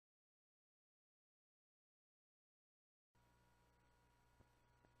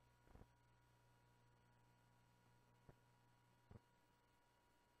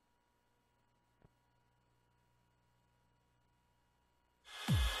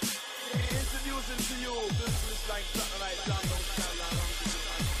you, this is like something like John Don't Stand Down.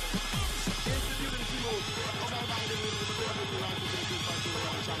 Introducing to you,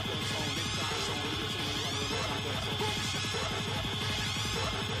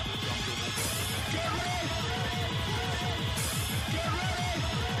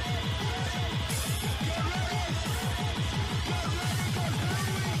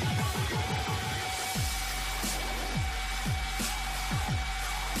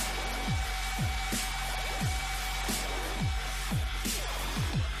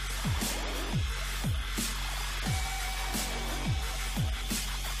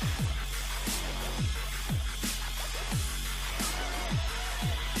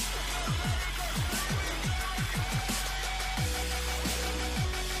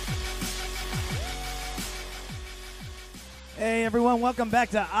 Hey everyone, welcome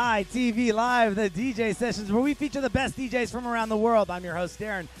back to ITV Live, the DJ sessions where we feature the best DJs from around the world. I'm your host,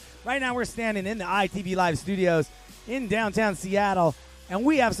 Darren. Right now we're standing in the ITV Live studios in downtown Seattle, and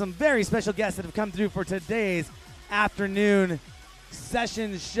we have some very special guests that have come through for today's afternoon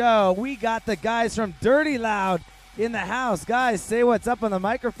session show. We got the guys from Dirtyloud in the house. Guys, say what's up on the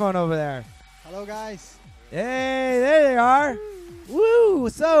microphone over there. Hello, guys. Hey, there they are. Woo!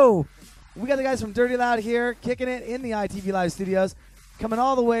 So, we got the guys from Dirtyloud here, kicking it in the ITV Live studios, coming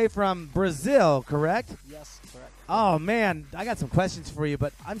all the way from Brazil, correct? Yes, correct. Oh, man, I got some questions for you,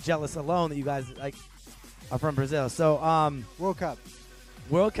 but I'm jealous alone that you guys are from Brazil. So, World Cup.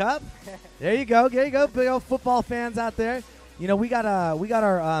 World Cup? There you go. There you go. Big old football fans out there. You know, we got our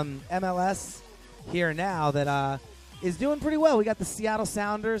MLS here now that is doing pretty well. We got the Seattle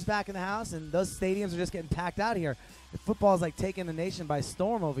Sounders back in the house, and those stadiums are just getting packed out here. The football is like taking the nation by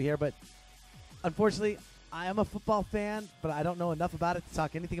storm over here, but unfortunately, I am a football fan, but I don't know enough about it to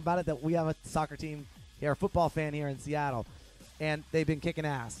talk anything about it. That we have a soccer team here, a football fan here in Seattle, and they've been kicking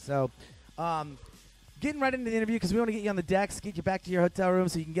ass. So, getting right into the interview because we want to get you on the decks, get you back to your hotel room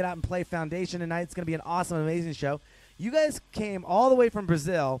so you can get out and play Foundation tonight. It's going to be an awesome, amazing show. You guys came all the way from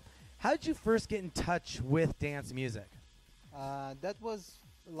Brazil. How did you first get in touch with dance music? That was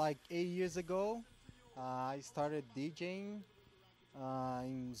like 8 years ago. I started DJing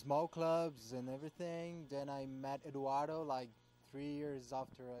in small clubs and everything. Then I met Eduardo like 3 years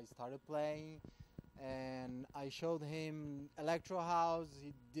after I started playing, and I showed him electro house.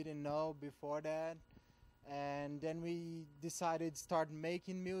 He didn't know before that, and then we decided to start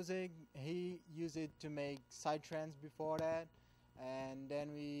making music. He used it to make psytrance before that, and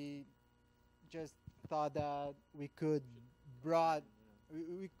then we just thought that we could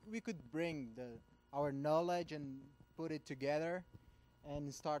bring our knowledge and put it together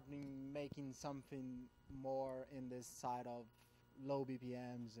and start making something more in this side of low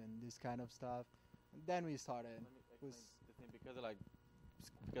BPMs and this kind of stuff. And then we started. The thing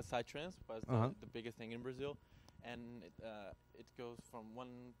because psytrance was the biggest thing in Brazil, and it goes from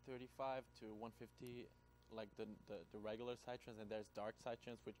 135 to 150, like the regular psytrance, and there's dark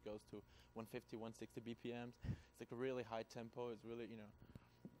psytrance which goes to 150, 160 BPMs. It's like a really high tempo. It's really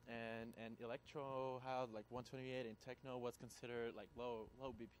and electro house like 128 and techno was considered like low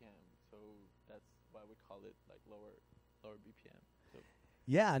BPM, so that's why we call it like lower BPM. So.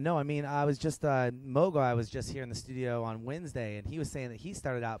 Yeah, no, I mean, I was just Mogo. I was just here in the studio on Wednesday, and he was saying that he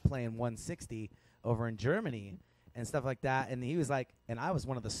started out playing 160 over in Germany and stuff like that, and he was like, and I was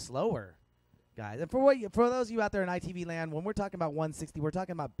one of the slower guys. And for those of you out there in ITV land, when we're talking about 160, we're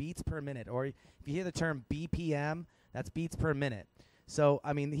talking about beats per minute, or if you hear the term BPM, that's beats per minute. So,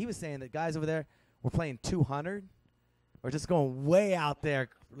 I mean, he was saying that guys over there were playing 200 or just going way out there.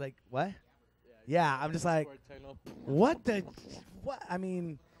 Like, what? Yeah, I'm just like, what? I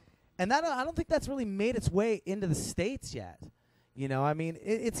mean, and that I don't think that's really made its way into the States yet. You know, I mean,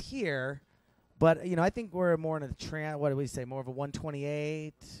 it's here, but, you know, I think we're more in a what do we say, more of a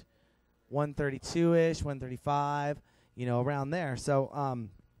 128, 132-ish, 135, you know, around there. So,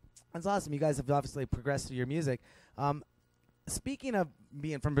 that's awesome. You guys have obviously progressed through your music. Speaking of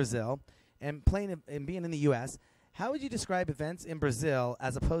being from Brazil and playing and being in the U.S., how would you describe events in Brazil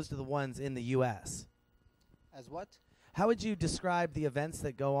as opposed to the ones in the U.S.? As what? How would you describe the events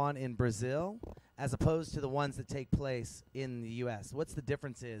that go on in Brazil as opposed to the ones that take place in the U.S.? What's the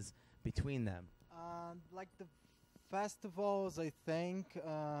differences between them? Like the festivals, I think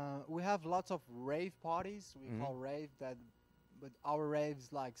we have lots of rave parties. We call rave that, but our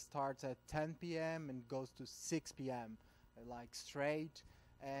raves like starts at 10 p.m. and goes to 6 p.m. Like straight,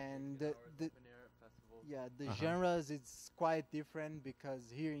 and the genres it's quite different because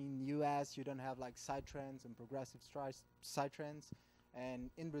here in US you don't have like psytrance and progressive psytrance, and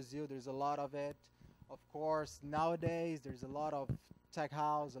in Brazil there's a lot of it. Of course, nowadays there's a lot of tech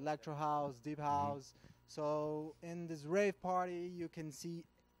house, electro house, deep house. So in this rave party, you can see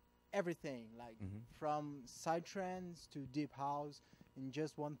everything, like from psytrance to deep house in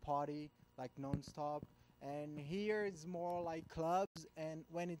just one party, like non-stop. And here it's more like clubs, and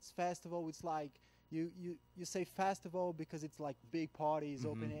when it's festival, it's like you say festival because it's like big parties,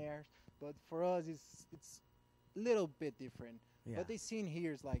 open airs. But for us, it's a little bit different. Yeah. But the scene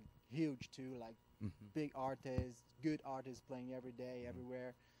here is like huge too, like big artists, good artists playing every day,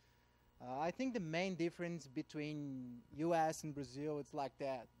 everywhere. I think the main difference between U.S. and Brazil, it's like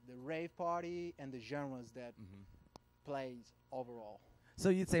that: the rave party and the genres that plays overall. So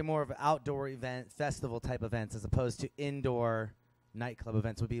you'd say more of outdoor event, festival type events, as opposed to indoor nightclub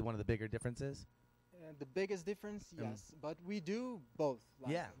events would be one of the bigger differences? The biggest difference, yes. But we do both.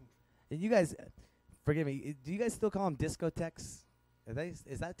 Like Yeah. And you guys, forgive me, do you guys still call them discotheques?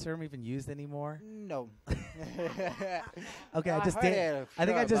 Is that term even used anymore? No. Okay, I I just heard it, I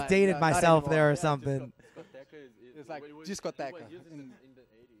think I sure, just but dated not myself anymore. there or Yeah, something. It's like it was discoteca used in in- the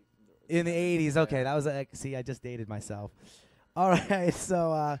 80s. In the 80s, okay, that was see, I just dated myself. All right,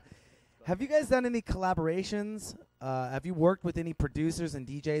 so have you guys done any collaborations? Have you worked with any producers and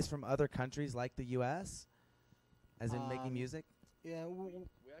DJs from other countries like the U.S., as in making music? Yeah, We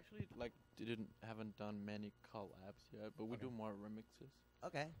actually haven't done many collabs yet, but we do more remixes.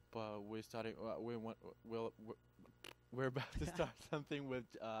 Okay. But we're starting. We're about to start something with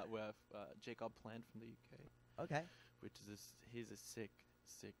Jacob Plant from the UK, Okay. which is he's a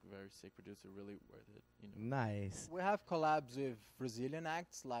very sick producer, really worth it. You know. Nice. we have collabs with Brazilian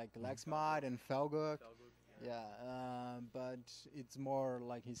acts like Lexmod and Felguk. Yeah, but it's more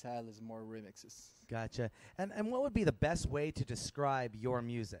like his style is more remixes. Gotcha. And what would be the best way to describe your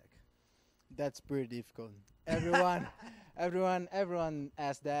music? That's pretty difficult. Everyone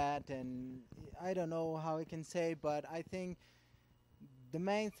asks that, and I don't know how I can say, but I think the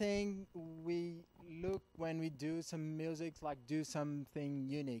main thing we look when we do some music, like do something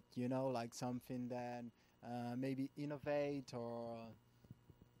unique, you know, like something that maybe innovate or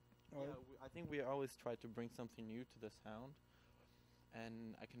I think we always try to bring something new to the sound,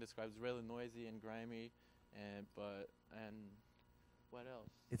 and I can describe it's really noisy and grimy, and what else?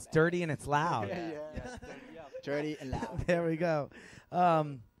 It's dirty and it's loud. Yeah. it's dirty, yeah. dirty and loud. There we go.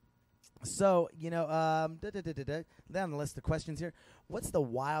 So, down the list of questions here. What's the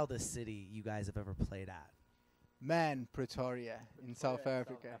wildest city you guys have ever played at? Man, Pretoria in South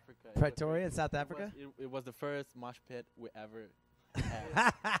Africa. Pretoria in South Africa? It was the first mosh pit we ever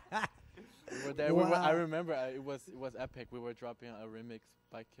had. We were there. Wow. I remember it was epic. We were dropping a remix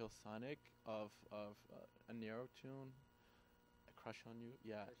by Kill Sonic of a Nero tune, Crush on You.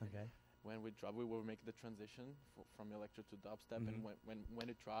 Yeah. Okay. When we were making the transition from electro to dubstep, and when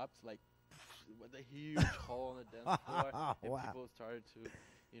it dropped, like it was a huge hole on the dance floor, and Wow. people started to,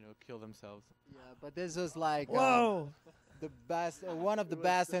 kill themselves. Yeah, but this was like Whoa! the best, one of the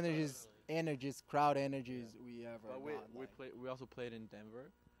best energies, crowd energies we ever But got. we also played in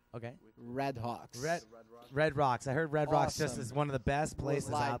Denver. Okay. Red Hawks. Red Rocks. I heard Red Rocks just Awesome. is one of the best places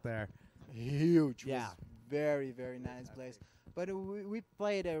like- out there. Huge. Yeah. Was very, very nice place. But we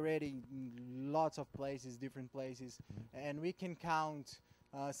played already lots of places, different places, and we can count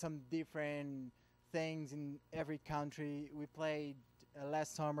some different things in every country. We played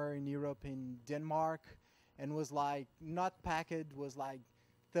last summer in Europe, in Denmark, and was like not packed, was like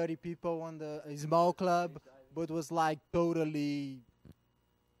 30 people on the small club, but was like totally,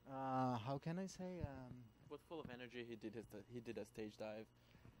 how can I say? It was full of energy. He did a stage dive.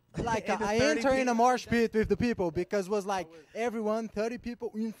 Like And the I 30 enter in a marsh pit with the people because was like everyone 30 people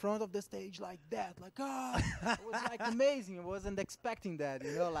in front of the stage like that, like it was like amazing. I wasn't expecting that,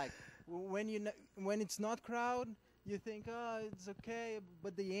 like when it's not crowd, you think it's okay,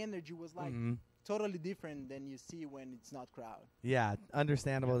 but the energy was like totally different than you see when it's not crowd. Yeah,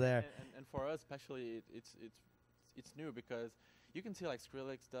 understandable there. And for us especially, it's new because you can see like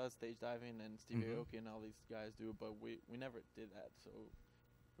Skrillex does stage diving and Stevie Aoki and all these guys do, but we never did that, so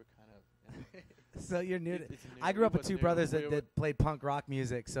we're kind of. So you're new. It's new. I grew up It with was two new. brothers We were- that played punk rock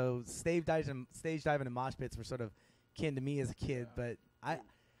music, so stage diving and mosh pits were sort of kin to me as a kid. But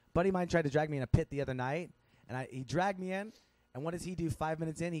buddy of mine tried to drag me in a pit the other night, and he dragged me in. And what does he do? 5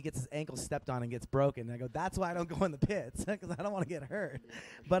 minutes in, he gets his ankle stepped on and gets broken. And I go, that's why I don't go in the pits, because I don't want to get hurt.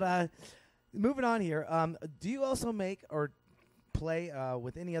 But moving on here, do you also make or play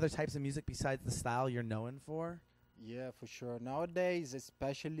with any other types of music besides the style you're known for? Yeah, for sure. Nowadays,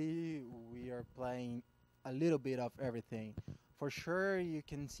 especially, we are playing a little bit of everything. For sure, you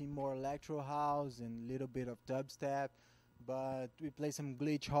can see more electro house and a little bit of dubstep, but we play some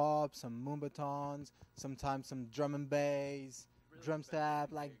glitch hop, some moombatones, sometimes some drum and bass, drum step,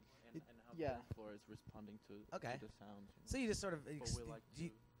 like and it- how yeah. the floor is responding to Okay. the sounds. So you just sort of But we like do, you,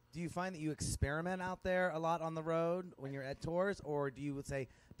 to- do you find that you experiment out there a lot on the road when you're at tours, or do you would say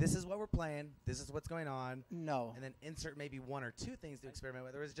this is what we're playing, this is what's going on, No. and then insert maybe one or two things to experiment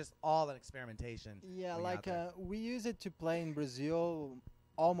with, or is it just all an experimentation? Yeah, when you're out like there? we use it to play in Brazil,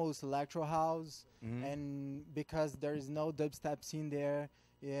 almost electro house, Mhm. and because there is no dubstep scene there,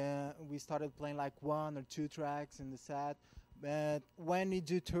 yeah, we started playing like one or two tracks in the set. But when we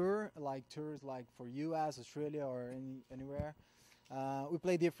do tours like for U.S., Australia, or anywhere, we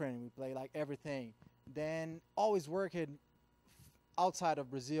play different. We play like everything. Then always working outside of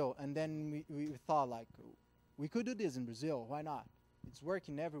Brazil, and then we thought like we could do this in Brazil. Why not? It's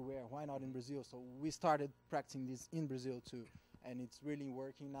working everywhere. Why not in Brazil? So we started practicing this in Brazil too, and it's really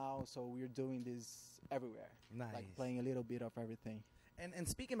working now. So we're doing this everywhere, Nice. like playing a little bit of everything. And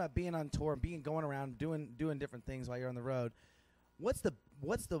speaking about being on tour, going around doing different things while you're on the road, what's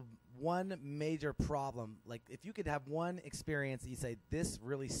the one major problem? Like if you could have one experience that you say this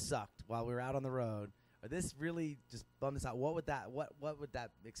really sucked while we were out on the road, or this really just bummed us out, what would that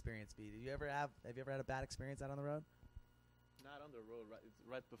experience be? Have you ever had a bad experience out on the road? Not on the road, right? It's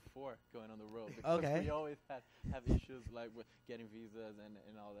right before going on the road. Because Okay. we always have issues like with getting visas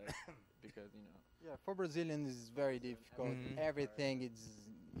and all that because Yeah, for Brazilians it's very difficult. Mhm. Everything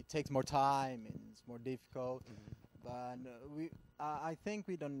it takes more time and it's more difficult. But I think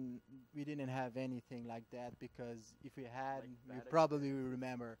we didn't have anything like that, because if we had, Like we bad probably will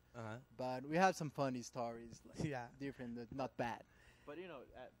remember. Uh-huh. But we have some funny stories, like Yeah. different, not bad. But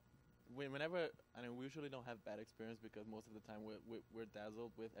whenever we usually don't have bad experience because most of the time we're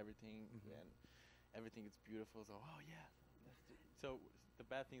dazzled with everything and everything is beautiful. So so the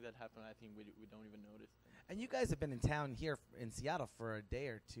bad things that happen, I think we don't even notice. And you guys have been in town here in Seattle for a day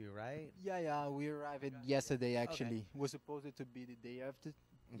or two, right? Yeah, we arrived yesterday actually. Was supposed to be the day after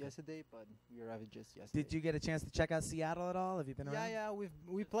yesterday, but we arrived just yesterday. Did you get a chance to check out Seattle at all? Have you been around? Yeah,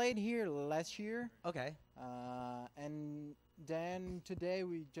 we played here last year. Okay. And then today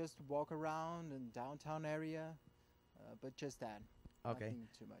we just walk around in downtown area, but just that. Okay. Nothing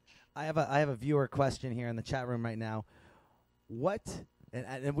too much. I have a viewer question here in the chat room right now. What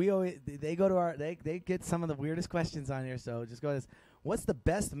and we always they go to our they get some of the weirdest questions on here, so just go to this. What's the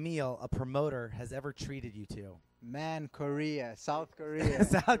best meal a promoter has ever treated you to? Man, Korea, South Korea.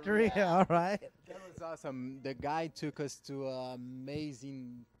 South Korea, all right. That was awesome. The guy took us to an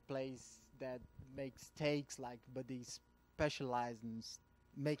amazing place that makes steaks, but they specialize in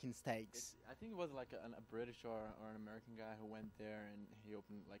making steaks. I think it was like a British or an American guy who went there and he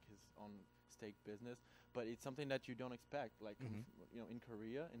opened like his own steak business. But it's something that you don't expect. Like in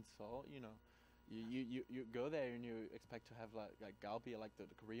Korea, in Seoul, you go there and you expect to have like galbi, like the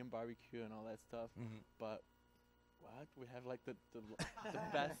Korean barbecue and all that stuff. But what? We have like the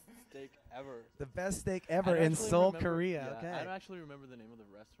best steak ever. The best steak I ever don't in actually Seoul, remember- Korea. yeah, Okay. I don't actually remember the name of the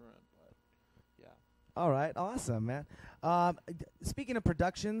restaurant, but yeah. All right. Awesome, man. Speaking of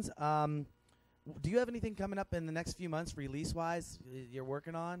productions, do you have anything coming up in the next few months, release-wise, you're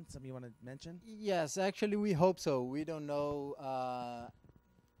working on? Something you want to mention? Yes, actually we hope so. We don't know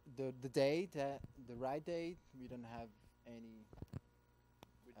the date, the right date. We don't have any,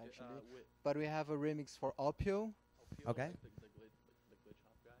 actually. But we have a remix for Opio. Okay. Like the glitch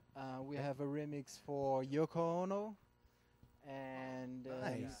hop guy. We have a remix for Yoko Ono. And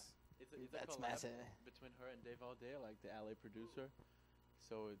Nice. It's a That's collab massive. between her and Dave Aldea, like the LA producer.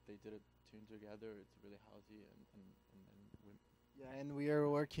 So they did a tune together. It's really housey and then yeah, and we are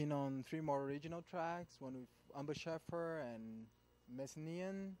working on 3 more original tracks. One with Amber Sheffer and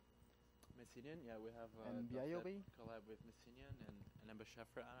Messinian. Messinian, yeah, we have And dubstep BYOB? collab with Messinian and Amber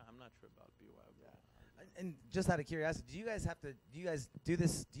Sheffer. I'm not sure about BYOB. And just out of curiosity, do you guys do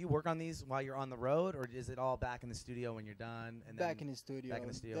this? Do you work on these while you're on the road, or is it all back in the studio when you're done? And Back then in the studio. back in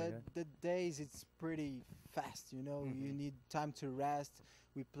the studio, The days it's pretty fast, You need time to rest.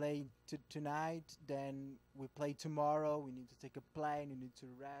 We play tonight, then we play tomorrow. We need to take a plane. We need to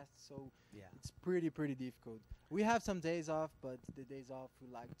rest. So yeah. it's pretty difficult. We have some days off, but the days off we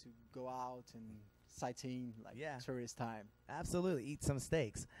like to go out and sightseeing, like Yeah. tourist time. Absolutely, eat some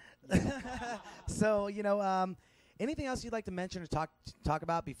steaks. So anything else you'd like to mention or talk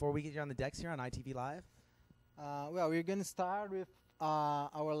about before we get you on the decks here on ITV Live? Well, we're gonna start with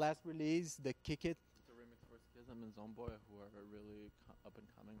our last release, the Kick It. It's a remix for Schism and Zomboy, who are really up and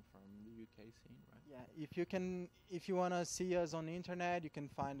coming from the UK scene, right? Yeah, if you wanna see us on the internet, you can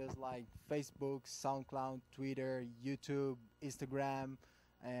find us like Facebook, SoundCloud, Twitter, YouTube, Instagram,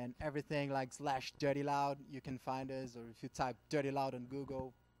 and everything like /Dirtyloud. You can find us, or if you type Dirtyloud on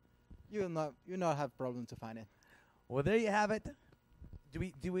Google, you'll not have problem to find it. Well, there you have it.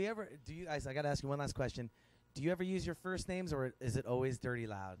 do you guys? I gotta ask you one last question. Do you ever use your first names, or is it always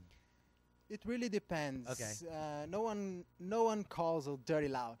Dirtyloud? It really depends. Okay. No one calls a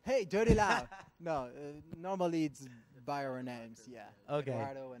Dirtyloud. Hey, Dirtyloud. No, normally it's by our names. Yeah. Okay.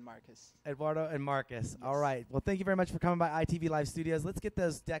 Eduardo and Marcus. Eduardo and Marcus. Yes. All right. Well, thank you very much for coming by ITV Live Studios. Let's get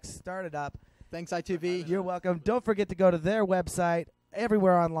those decks started up. Thanks, ITV. You're welcome. Don't forget to go to their website,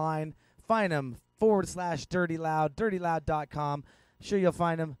 everywhere online. Find them /Dirtyloud, dirtyloud.com. Sure you'll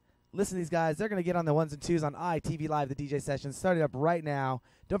find them. Listen to these guys. They're going to get on the ones and twos on ITV Live, the DJ session, starting up right now.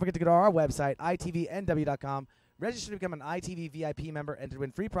 Don't forget to go to our website, itvnw.com. Register to become an ITV VIP member, enter to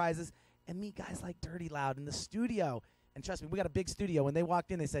win free prizes, and meet guys like Dirtyloud in the studio. And trust me, we got a big studio. When they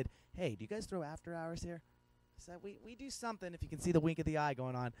walked in, they said, hey, do you guys throw after hours here? I said, we do something if you can see the wink of the eye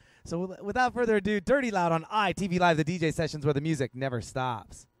going on. So without further ado, Dirtyloud on ITV Live, the DJ sessions where the music never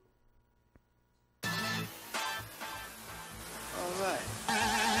stops. All right.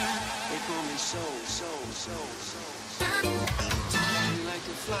 They call me Soul. You like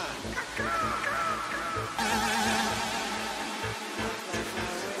to fly.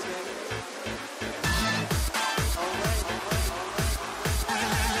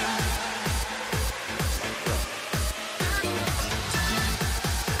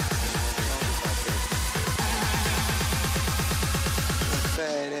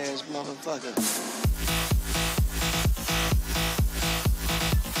 Badass motherfucker.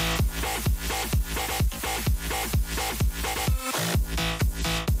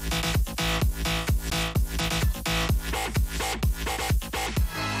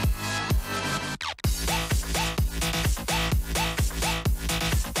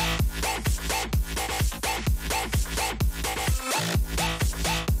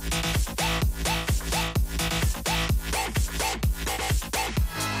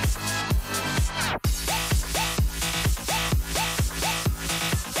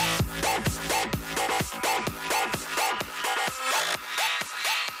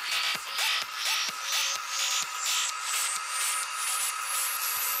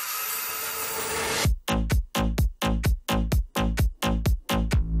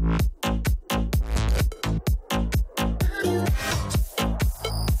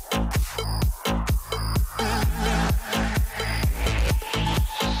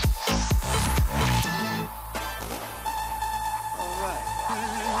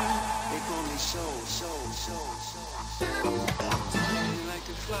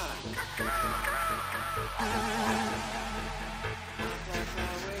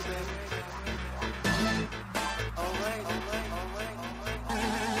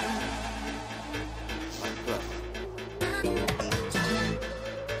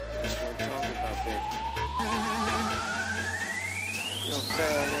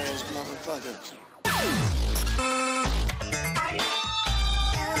 Badass motherfucker.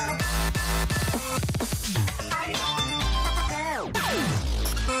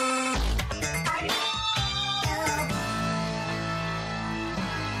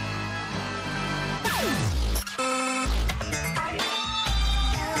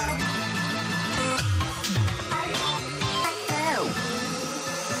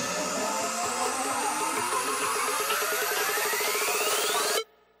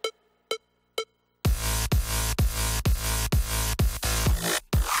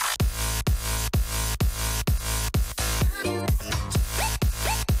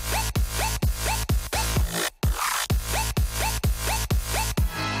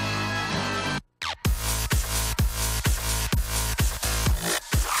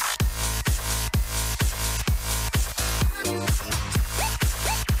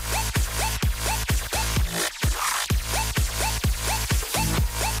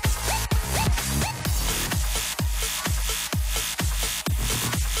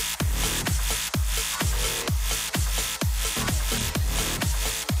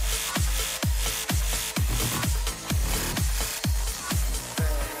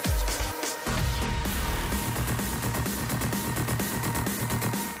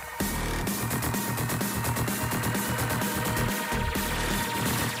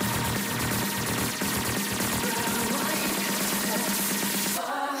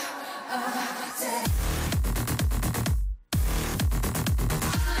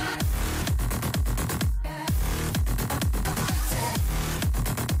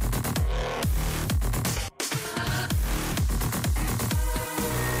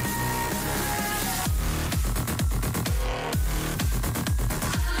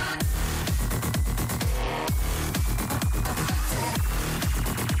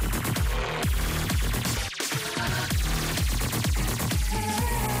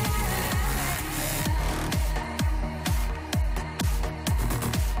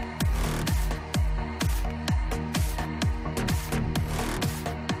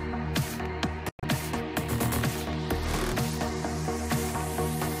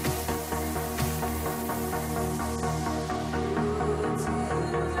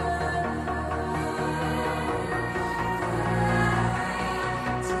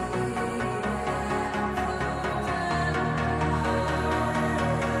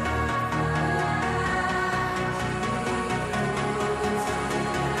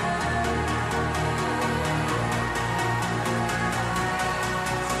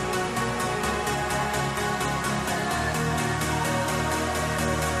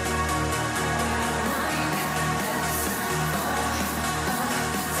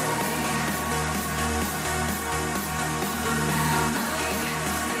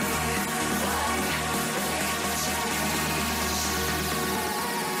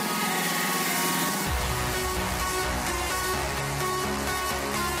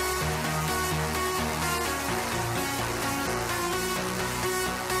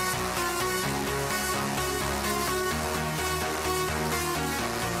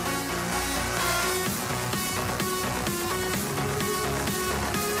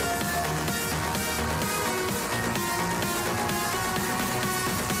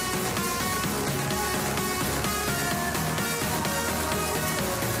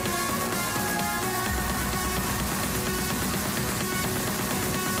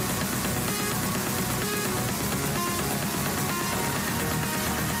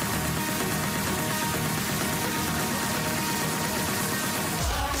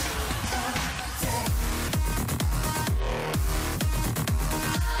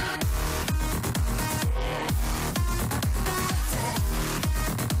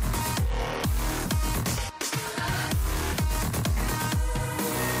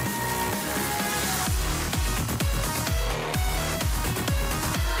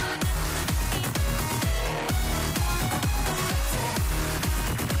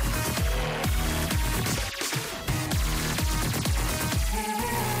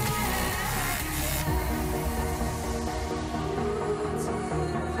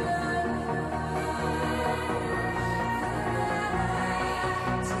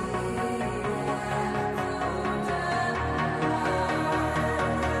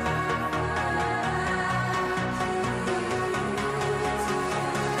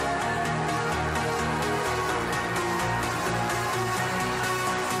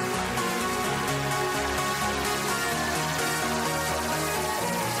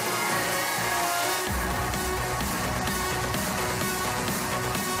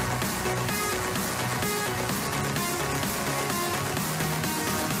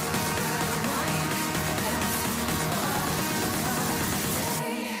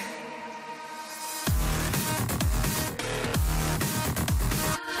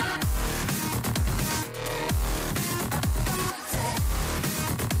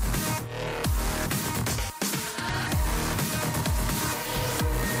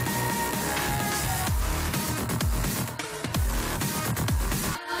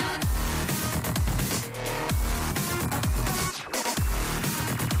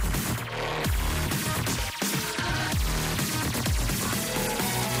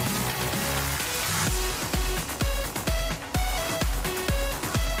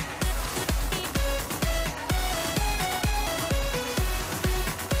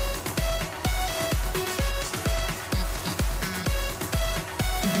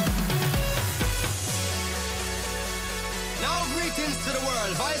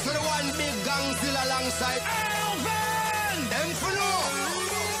 alongside Elvin. Them for no.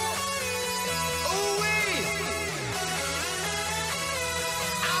 Ooh-wee.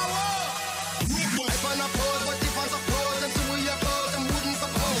 Ow. If I'm not pose, but if I'm suppose, then so we oppose, them wouldn't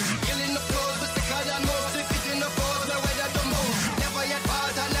suppose. Killing the pose, but sicker than most. If it's in the pose, no way that the most. Never yet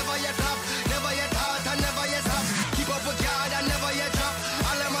part and never yet flop. Never yet heart and never yet stop. Keep up with God and never yet drop.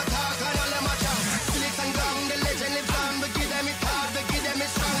 All them a talk and all them a chop. Split and gong, the legend lives on. We give them it hard, we give them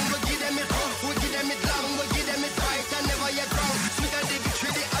it strong. We give them it rough, we give them it long. We give them it right and never yet wrong. Sweet and the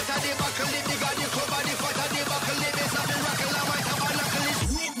victory, the utter, the buckle, the bigger, the cover, the fatter, the buckle, the base of the rockle, the white tabernacle is.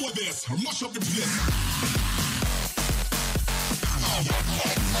 Road with this, mash up the place.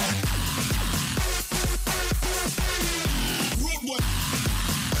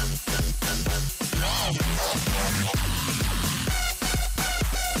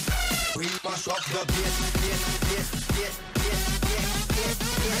 We mash up the place.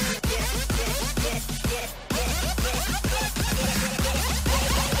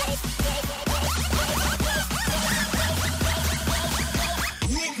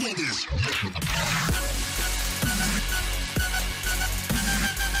 Road with this.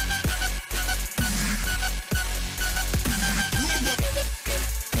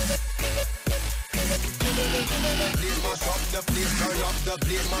 Please mash up the place, turn up the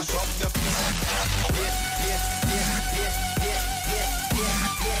place, mash up the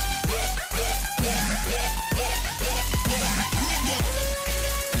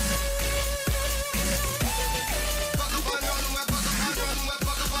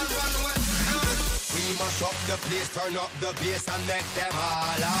We mash up the place, turn up the bass and make them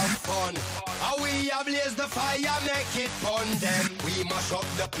all have fun. How we ablaze the fire, make it fun then. We mash up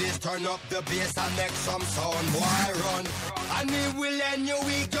the place, turn up the bass and make some sound. Why run? And we will end your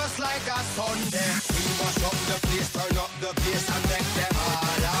week just like a Sunday. We mash up the place, turn up the bass and make them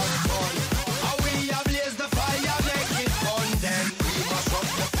all have fun. How we ablaze the fire, make it fun then. We mash up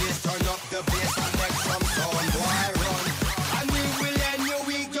the place, turn up the bass and make some sound. Why run? And we will end your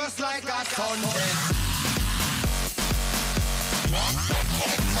week just like a Sunday.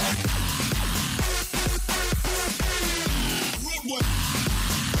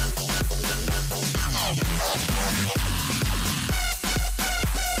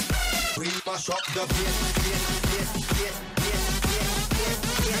 We mash up the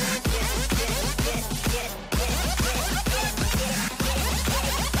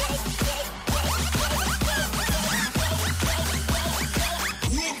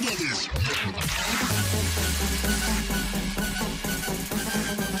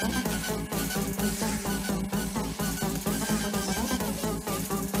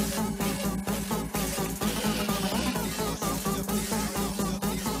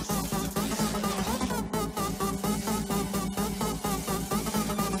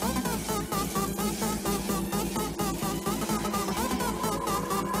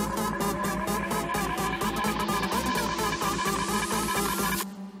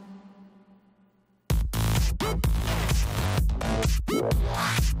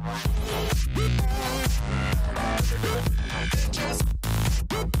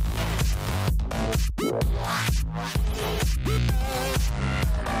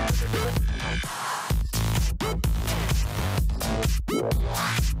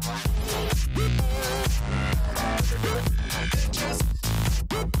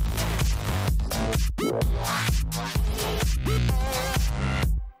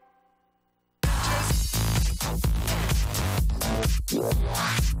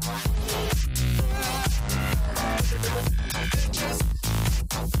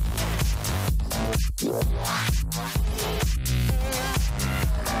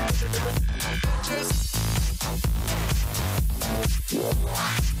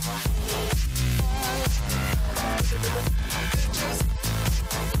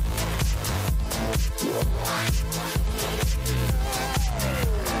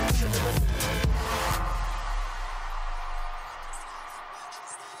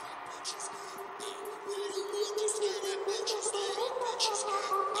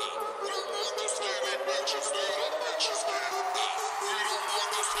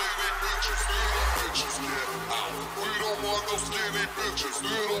no skinny bitches,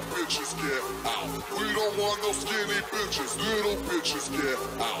 little bitches get out. We don't want no skinny bitches, little bitches get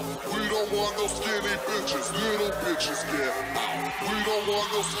out. We don't want no skinny bitches, little bitches get out. We don't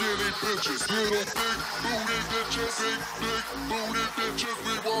want no skinny bitches, little big booty bitches, big booty bitches.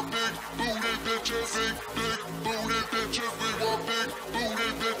 We want big booty bitches, big booty bitches. We want big booty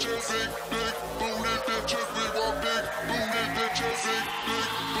bitches, big booty bitches. We want big booty bitches, big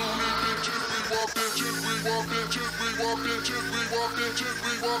booty bitches. We want bitches, we want bitches, we want bitches, we want bitches,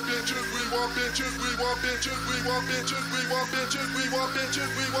 we want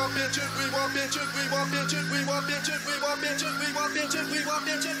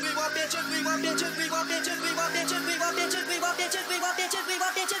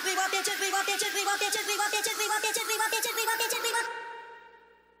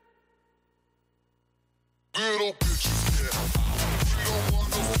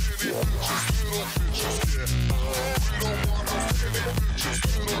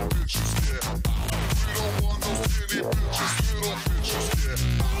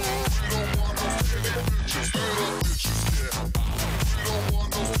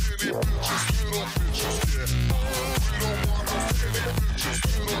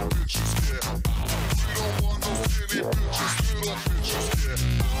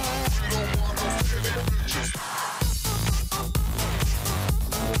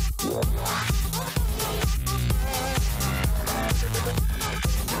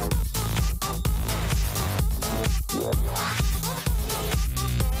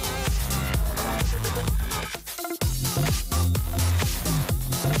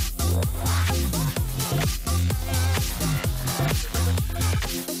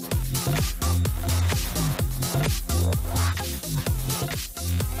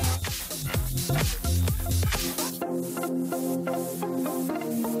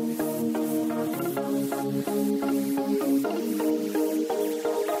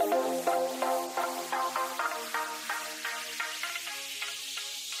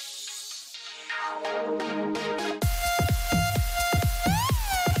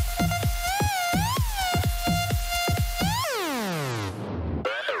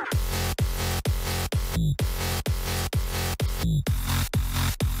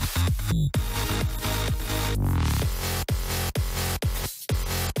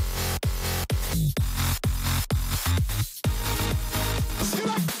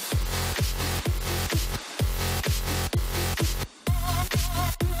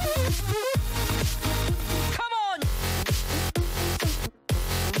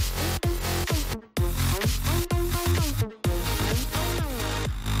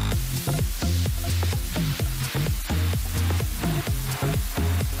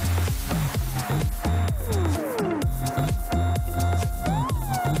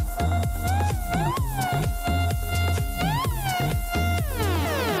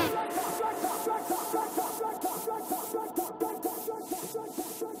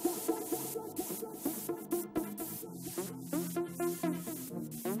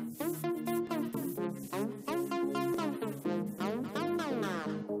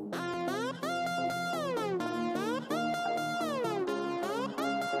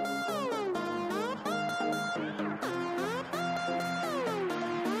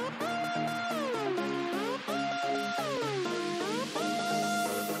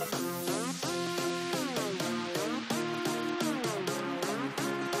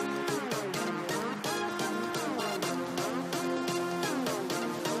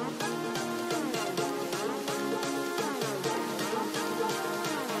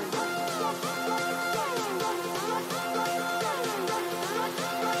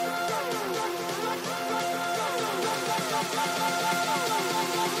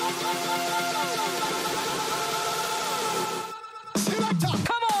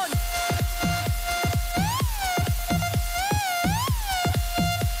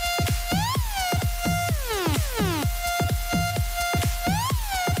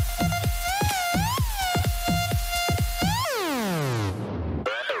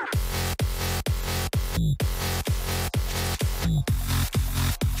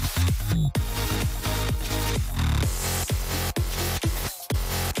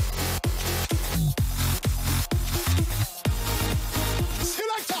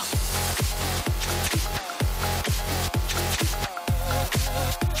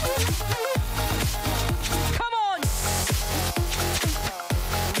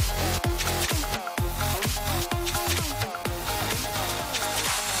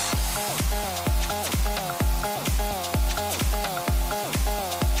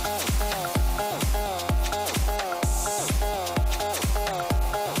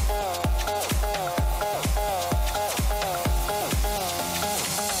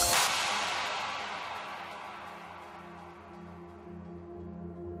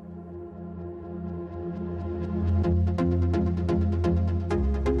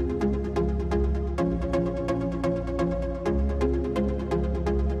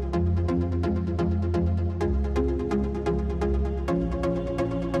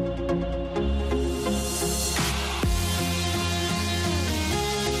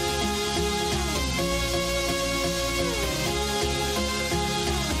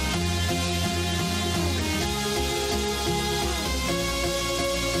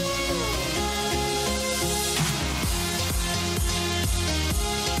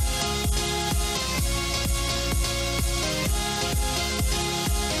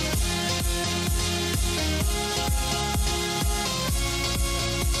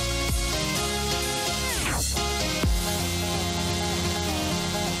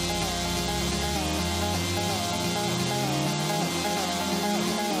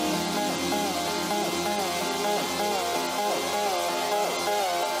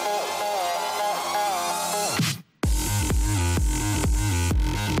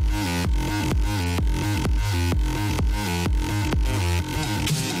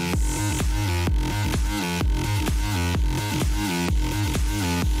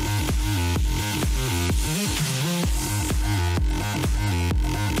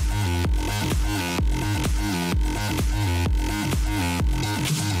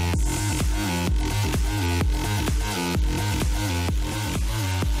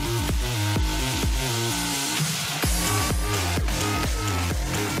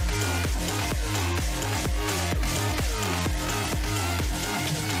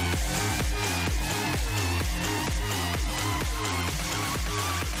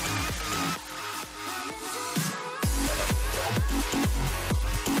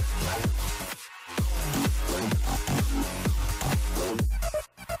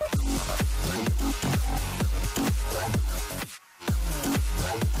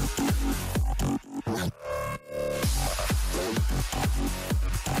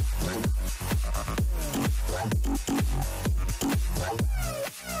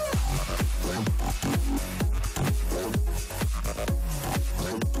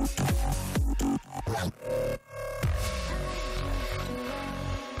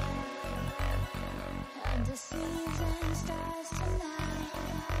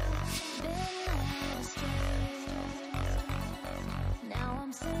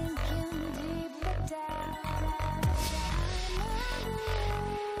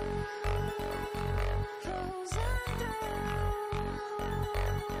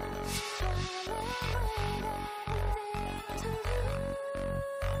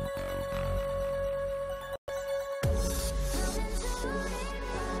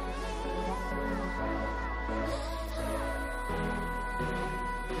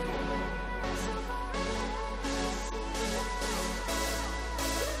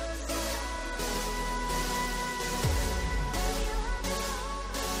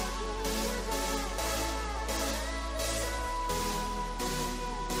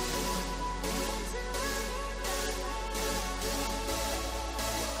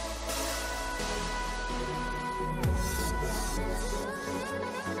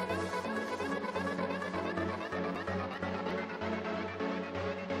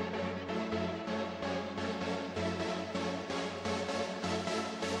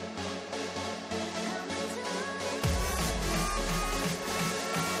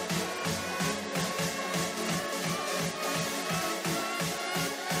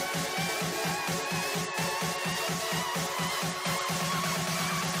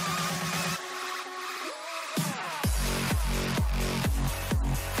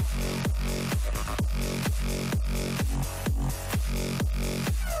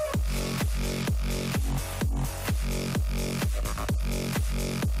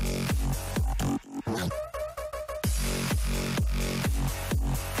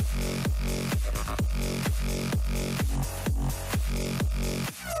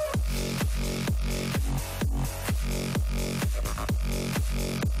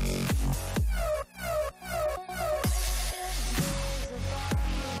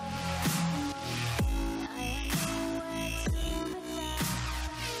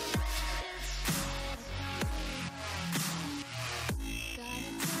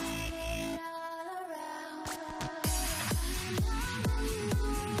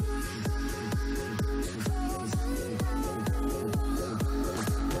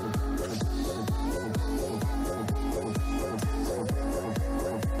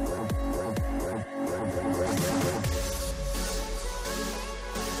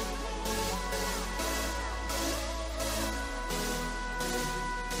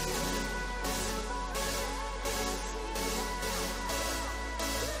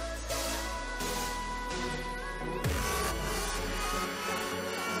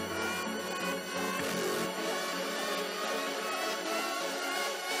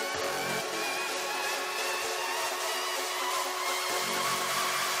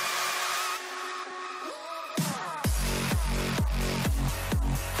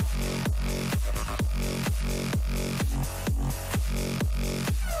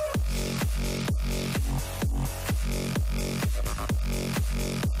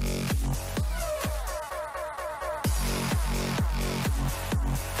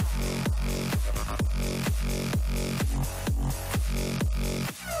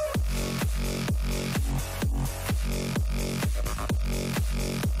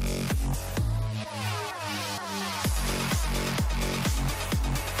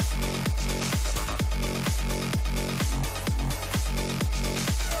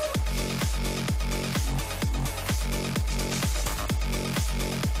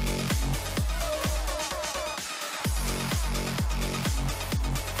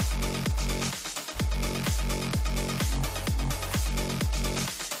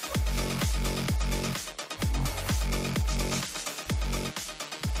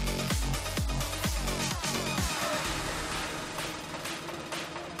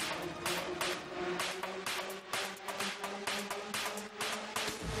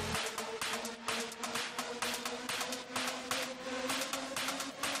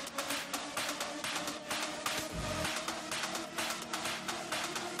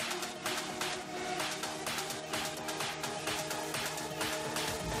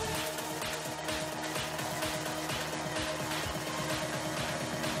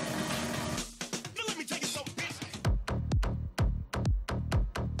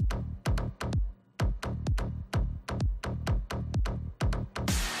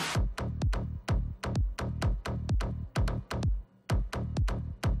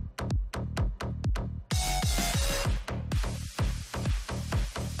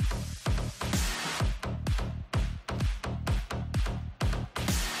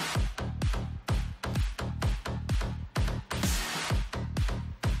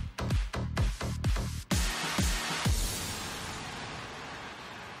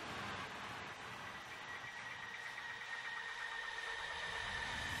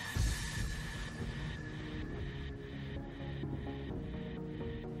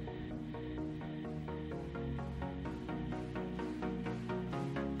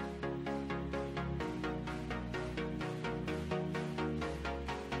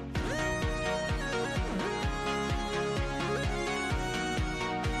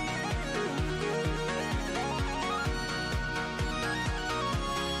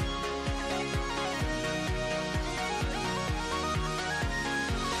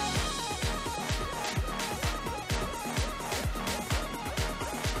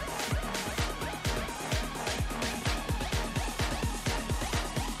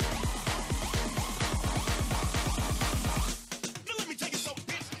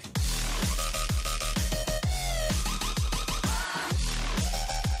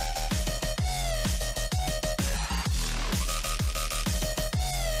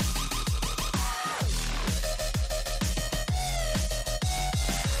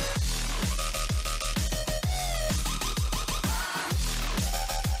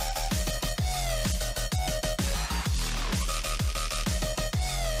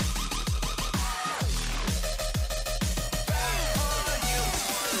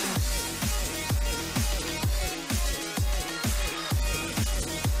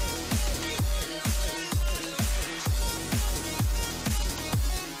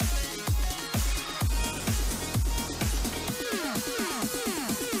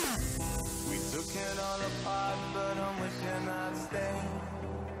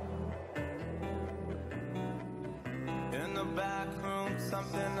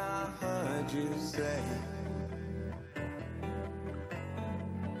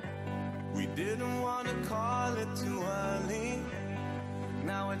Didn't wanna call it too early.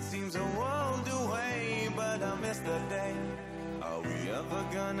 Now it seems a world away, but I miss the day. Are we ever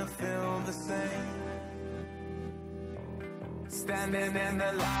gonna feel the same? Standing in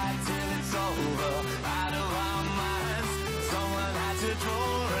the light till it's over, out of our minds. Someone had to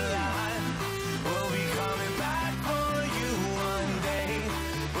draw a line. We'll be coming back for you one day.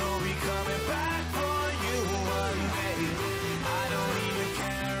 We'll be coming back for you one day. I don't even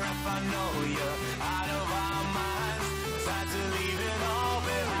care if I know you're out of our minds. Time to leave it all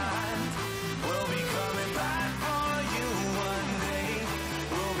behind. We'll be coming back for you one day.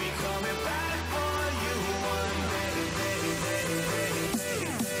 We'll be coming back for you one day.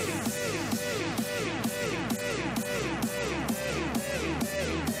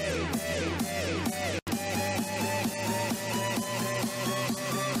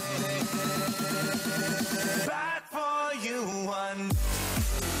 Back for you one.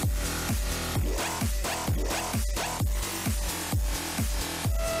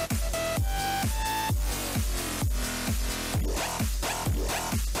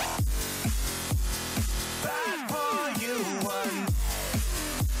 Back for you one.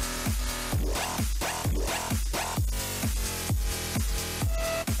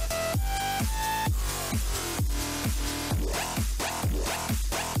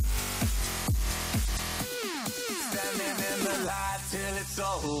 Standing in the light till it's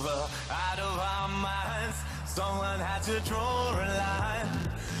over, out of our minds. Someone had to draw a line.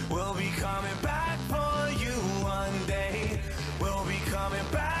 We'll be coming back for you one day. We'll be coming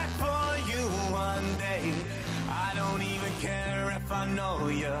back for you one day. I don't even care if I know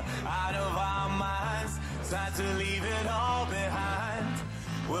you're out of our minds. Time to leave it all behind.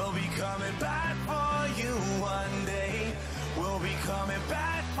 We'll be coming back for you one day. We'll be coming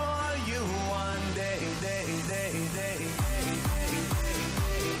back for you one day.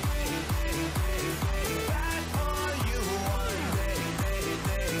 Back for you one day.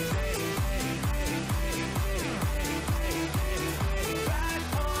 Back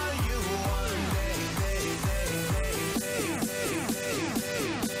for you one day.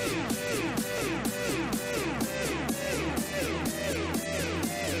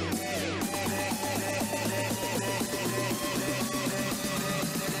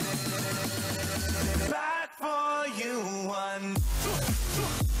 Back for you one.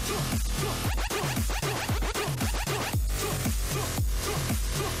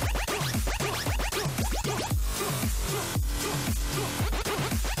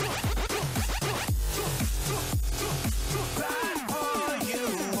 Back for you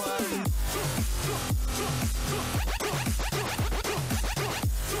one.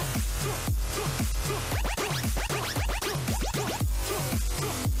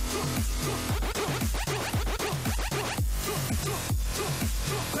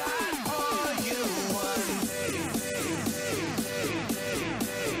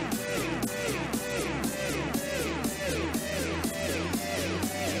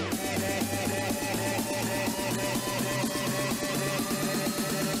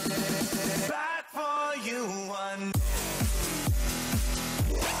 Back for you one. Back for you one.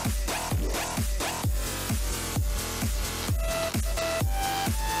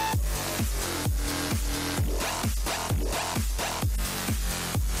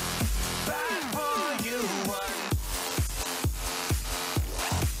 Back for you one.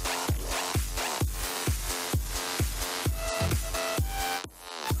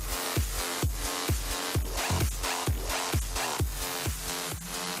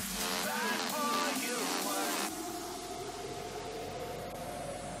 Back for you one.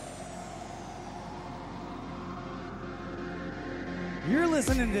 You're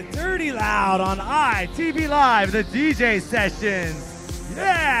listening to Dirty Loud on ITV Live, the DJ sessions.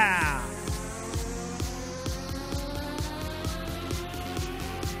 Yeah!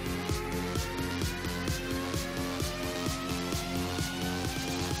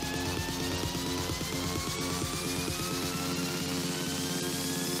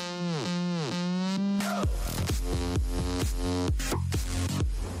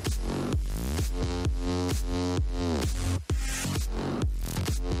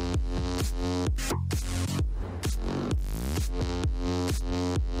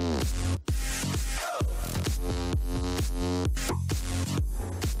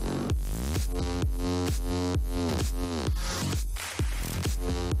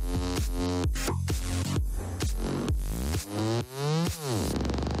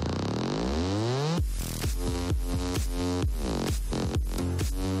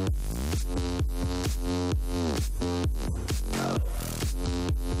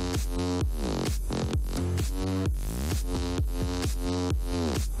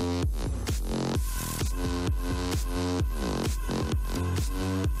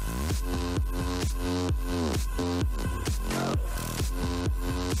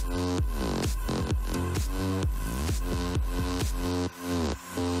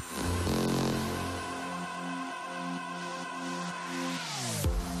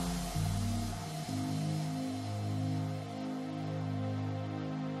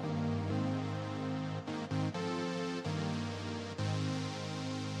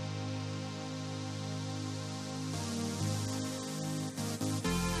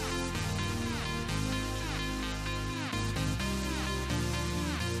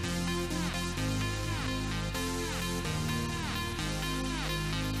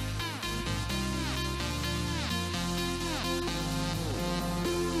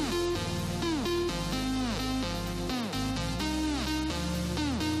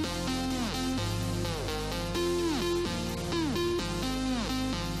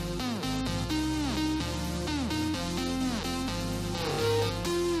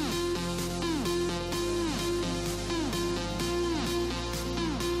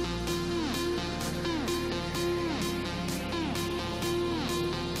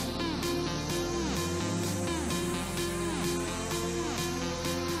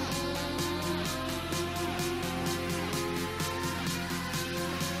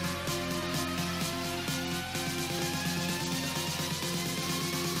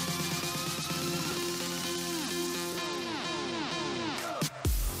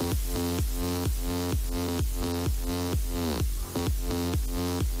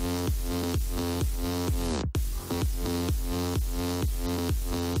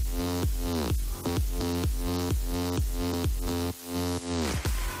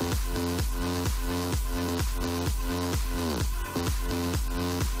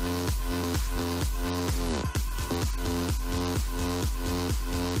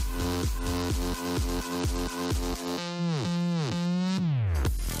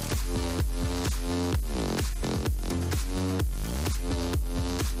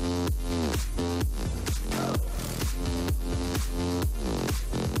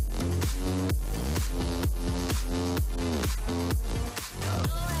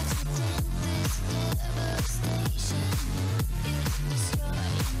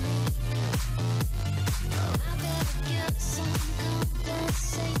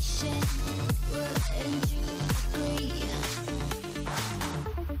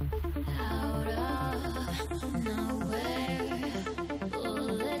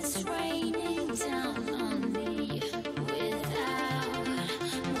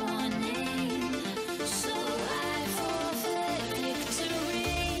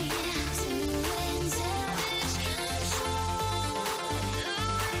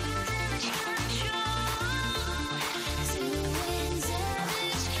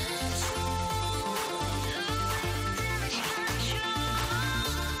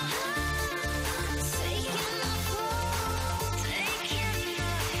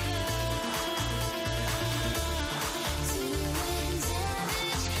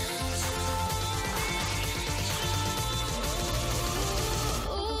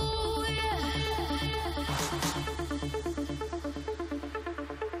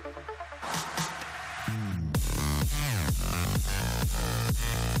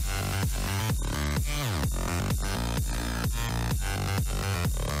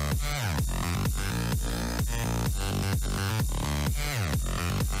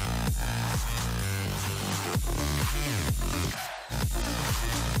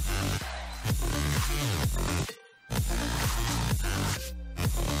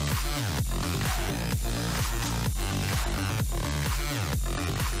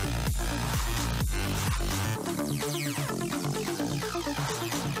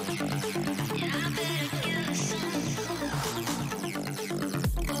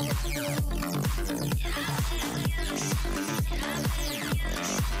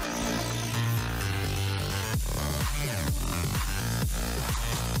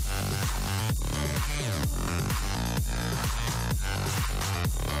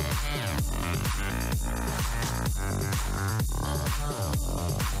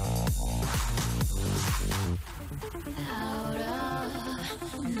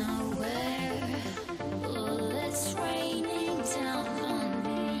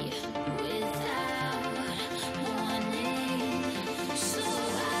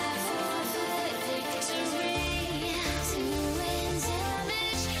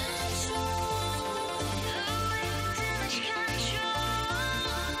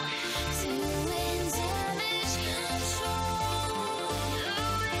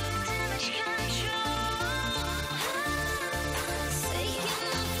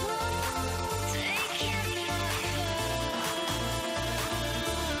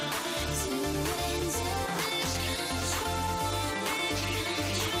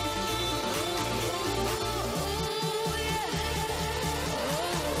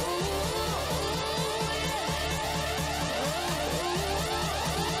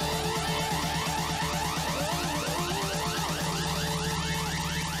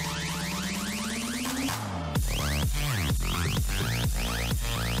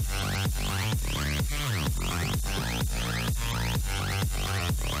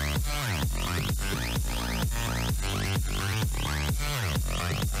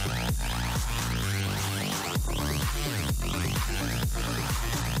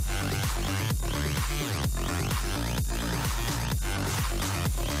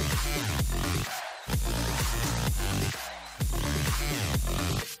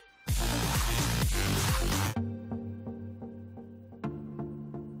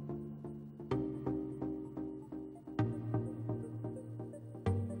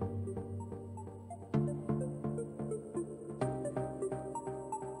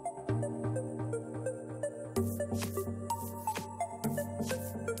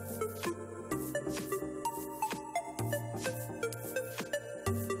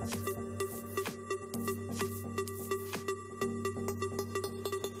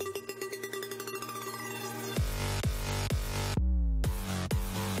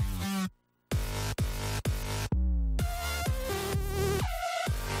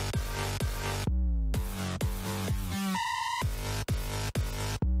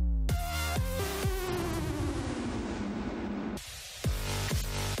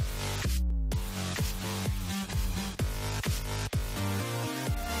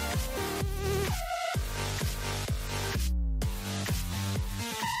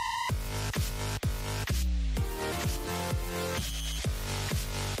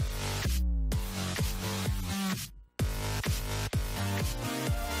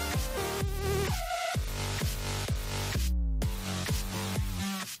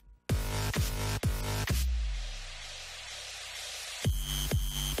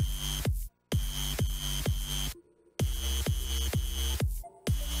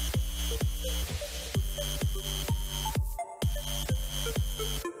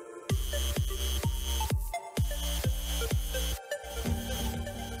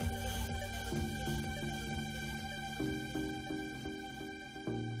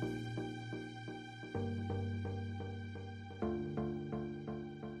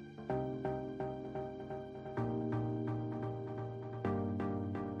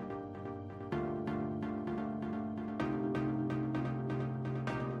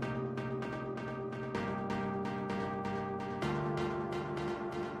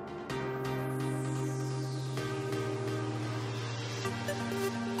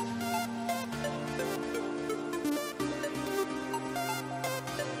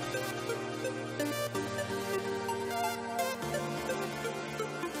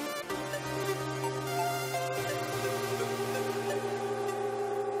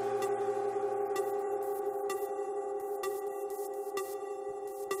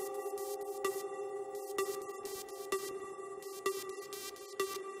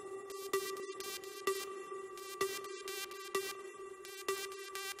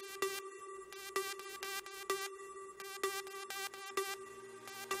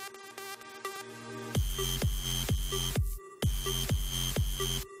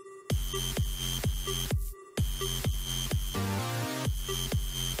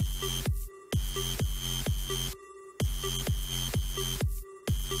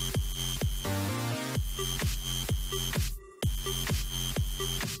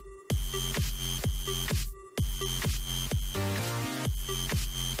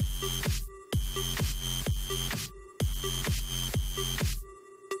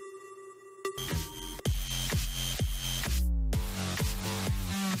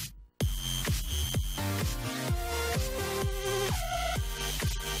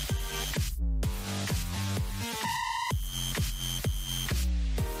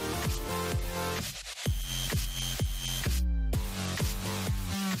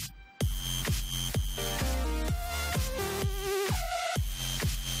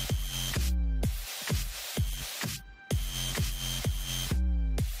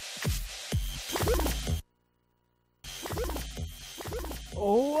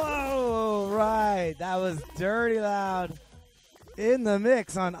 was Dirty Loud in the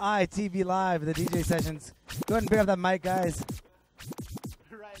mix on ITV Live, the DJ sessions. Go ahead and pick up that mic, guys.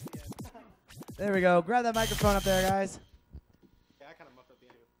 There we go. Grab that microphone up there, guys. Yeah, I kind of muffed up the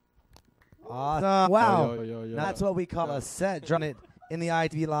end. Awesome. Wow. Yo. That's what we call a set. Drum it in the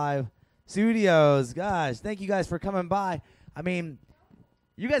ITV Live studios. Gosh, thank you guys for coming by. I mean,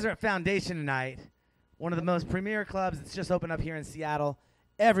 you guys are at Foundation tonight, one of the most premier clubs. It's just opened up here in Seattle.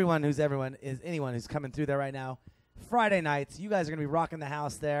 Anyone who's coming through there right now. Friday nights, you guys are going to be rocking the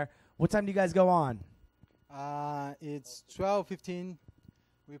house there. What time do you guys go on? It's 12:15.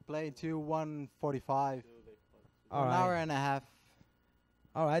 We play till 1:45. All An right. hour and a half.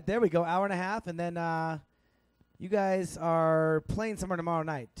 All right, there we go. Hour and a half, and then you guys are playing somewhere tomorrow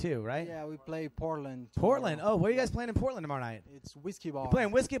night too, right? Yeah, we play Portland. Portland. tomorrow. Oh, where are you guys playing in Portland tomorrow night? It's Whiskey Bar. You're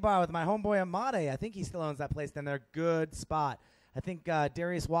playing Whiskey Bar with my homeboy Amade. I think he still owns that place down there. Good spot. I think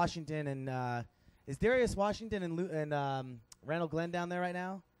Darius Washington and is Darius Washington and Randall Glenn down there right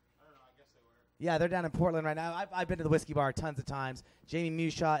now? I don't know. I guess they were. Yeah, they're down in Portland right now. I've been to the Whiskey Bar tons of times. Jamie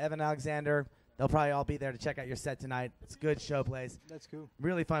Mushaw, Evan Alexander. They'll probably all be there to check out your set tonight. It's a good show place. That's cool.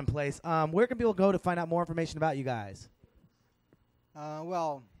 Really fun place. Where can people go to find out more information about you guys?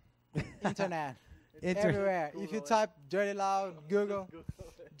 Well, internet. It's Inter- everywhere. If you type Dirty Loud, Google,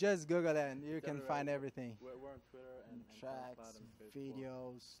 just Google it, and you can find everything. We're on Twitter and Tracks,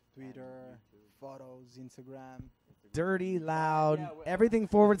 videos, Twitter, photos, Instagram. Dirty Loud. Yeah, Everything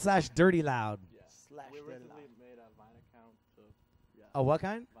 / Dirty Loud. Slash We Dirty recently Loud. made a Vine account, so yeah. Oh, what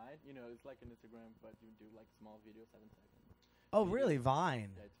kind? Vine, you know, it's like an Instagram, but you do like small videos, 7 seconds. Oh, really?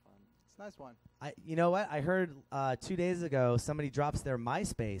 Vine. Yeah, it's fun. It's a nice one. You know what? I heard 2 days ago somebody drops their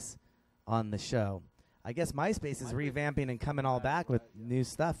MySpace on the show. I guess MySpace is revamping and coming all back with new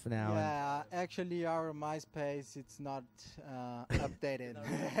stuff now. and- Yeah, actually, our MySpace it's not updated.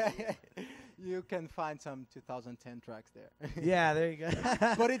 You can find some 2010 tracks there. Yeah, there you go.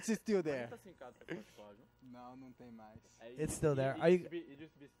 But it's still there. Tá sincado com o Spotify. No, não tem mais. It's still there. It Are you-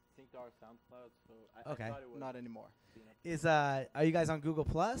 used to be synced to our SoundCloud, so I Okay. thought it was Not anymore. Is are you guys on Google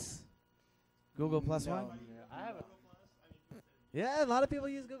Plus? Google Plus No. One? Yeah, I have a Yeah, a lot of people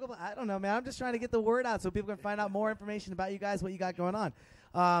use Google. I don't know, man. I'm just trying to get the word out so people can find out more information about you guys, what you got going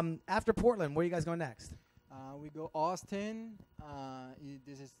on. After Portland, where are you guys going next? We go Austin.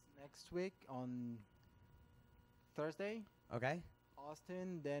 This is next week on Thursday. Okay.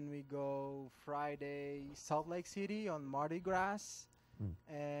 Austin. Then we go Friday Salt Lake City on Mardi Gras.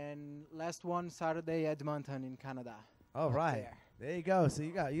 And last one Saturday Edmonton in Canada. All Up right. There you go. So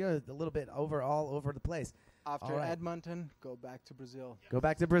you got a little bit all over the place. After All right. Edmonton, go back to Brazil. Go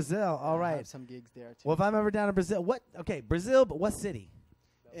back to Brazil. All I right. have some gigs there too. Well, if I'm ever down in Brazil, Brazil, but what city?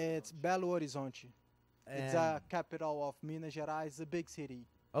 It's Belo Horizonte. It's a capital of Minas Gerais, a big city.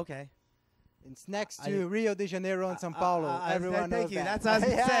 Okay. It's next I to didn't- Rio de Janeiro and São Paulo. Everyone knows Thank you. that. That's what I was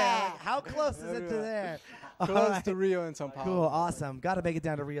going to say. Yeah. Like, how close is it to Everyone. there? All Close right. to Rio and São Paulo. Cool, awesome. Got to make it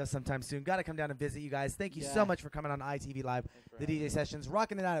down to Rio sometime soon. Got to come down and visit you guys. Thank you so Yeah. much for coming on ITV Live, for the having DJ sessions.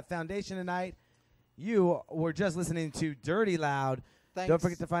 Rocking it out at Foundation tonight. You were just listening to Dirty Loud. Thanks. Don't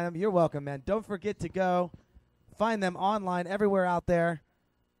forget to find them. You're welcome, man. Don't forget to go find them online everywhere out there.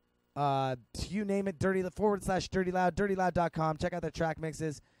 You name it, Dirty / Dirty Loud, dirtyloud.com. Check out their track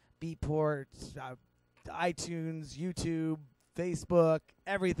mixes, Beatport, iTunes, YouTube, Facebook,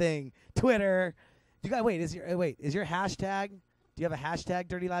 everything, Twitter. You got is your hashtag? Do you have a hashtag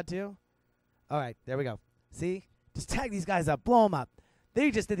Dirty Loud too? All right, there we go. See, just tag these guys up, blow them up. They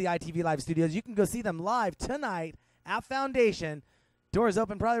just did the ITV Live studios. You can go see them live tonight at Foundation. Doors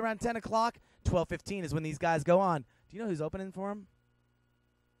open probably around 10 o'clock. 12:15 is when these guys go on. Do you know who's opening for them?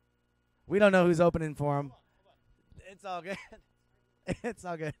 We don't know who's opening for them. It's all good. It's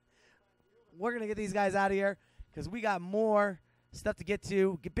all good. We're going to get these guys out of here because we got more stuff to get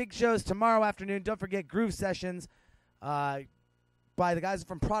to. Get big shows tomorrow afternoon. Don't forget Groove Sessions by the guys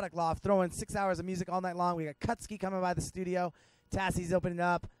from Product Loft, throwing 6 hours of music all night long. We got Kutsky coming by the studio. Tassie's opening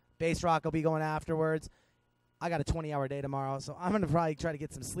up. Bass Rock will be going afterwards. I got a 20-hour day tomorrow, so I'm going to probably try to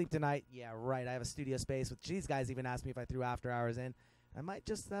get some sleep tonight. Yeah, right. I have a studio space, which these guys even asked me if I threw after hours in. I might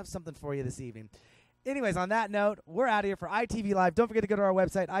just have something for you this evening. Anyways, on that note, we're out of here for ITV Live. Don't forget to go to our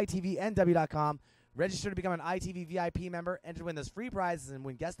website, itvnw.com. Register to become an ITV VIP member. Enter to win those free prizes and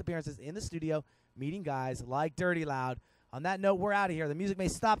win guest appearances in the studio, meeting guys like Dirty Loud. On that note, we're out of here. The music may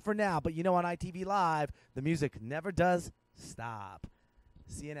stop for now, but you know on ITV Live, the music never does stop.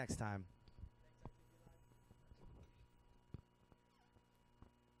 See you next time.